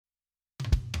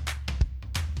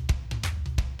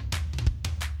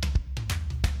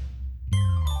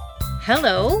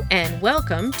Hello and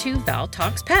welcome to Val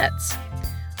Talks Pets.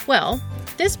 Well,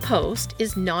 this post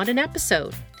is not an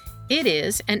episode. It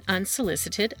is an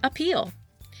unsolicited appeal.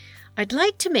 I'd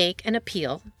like to make an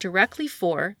appeal directly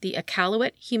for the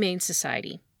Iqaluit Humane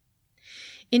Society.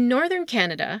 In northern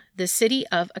Canada, the city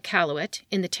of Iqaluit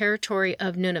in the territory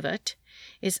of Nunavut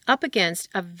is up against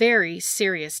a very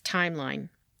serious timeline.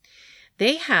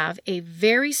 They have a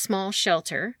very small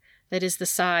shelter that is the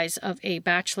size of a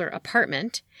bachelor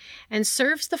apartment and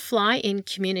serves the fly-in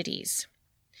communities.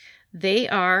 They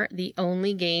are the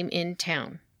only game in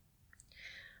town.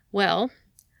 Well,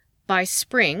 by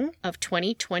spring of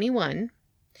 2021,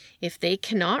 if they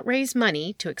cannot raise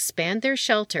money to expand their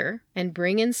shelter and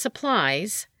bring in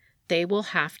supplies, they will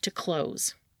have to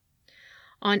close.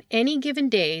 On any given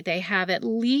day, they have at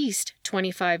least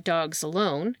 25 dogs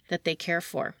alone that they care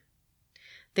for.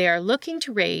 They are looking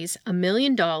to raise $1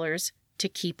 million to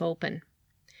keep open.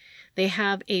 They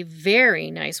have a very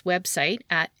nice website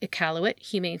at Iqaluit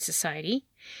Humane Society,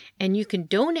 and you can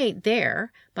donate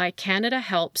there by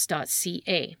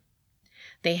canadahelps.ca.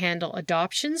 They handle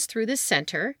adoptions through this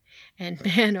center, and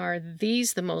man, are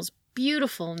these the most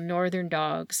beautiful northern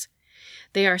dogs.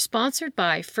 They are sponsored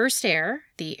by First Air,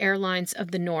 the Airlines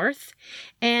of the North,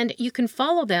 and you can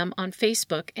follow them on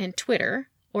Facebook and Twitter,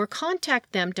 or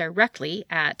contact them directly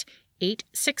at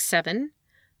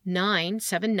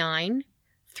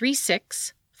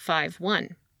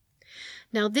 867-979-3651.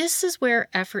 Now, this is where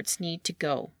efforts need to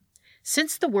go.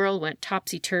 Since the world went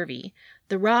topsy-turvy,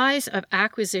 the rise of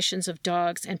acquisitions of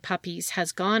dogs and puppies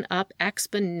has gone up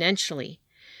exponentially.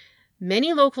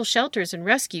 Many local shelters and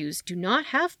rescues do not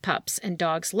have pups and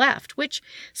dogs left, which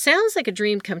sounds like a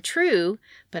dream come true,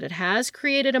 but it has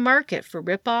created a market for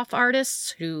rip-off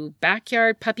artists who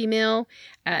backyard puppy mill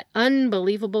at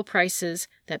unbelievable prices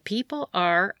that people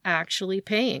are actually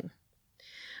paying.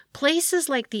 Places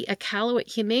like the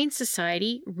Iqaluit Humane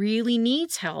Society really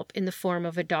needs help in the form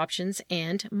of adoptions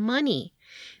and money.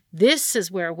 This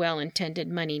is where well-intended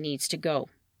money needs to go.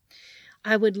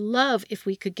 I would love if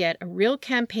we could get a real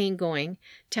campaign going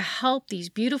to help these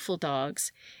beautiful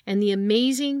dogs and the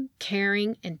amazing,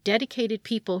 caring, and dedicated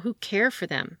people who care for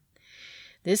them.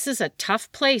 This is a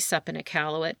tough place up in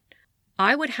Iqaluit.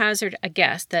 I would hazard a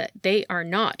guess that they are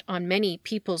not on many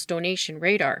people's donation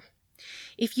radar.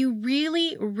 If you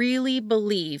really, really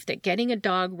believe that getting a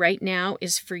dog right now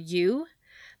is for you,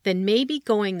 then maybe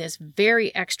going this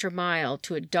very extra mile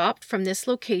to adopt from this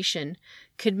location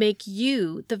could make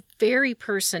you the very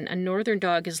person a northern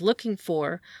dog is looking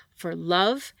for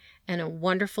love and a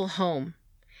wonderful home.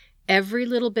 Every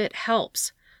little bit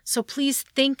helps, so please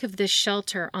think of this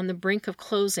shelter on the brink of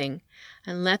closing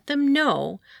and let them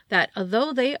know that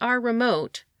although they are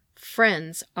remote,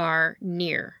 friends are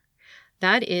near.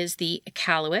 That is the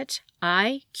Iqaluit,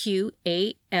 Iqaluit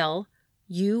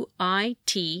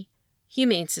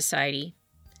Humane Society.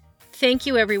 Thank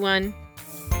you, everyone.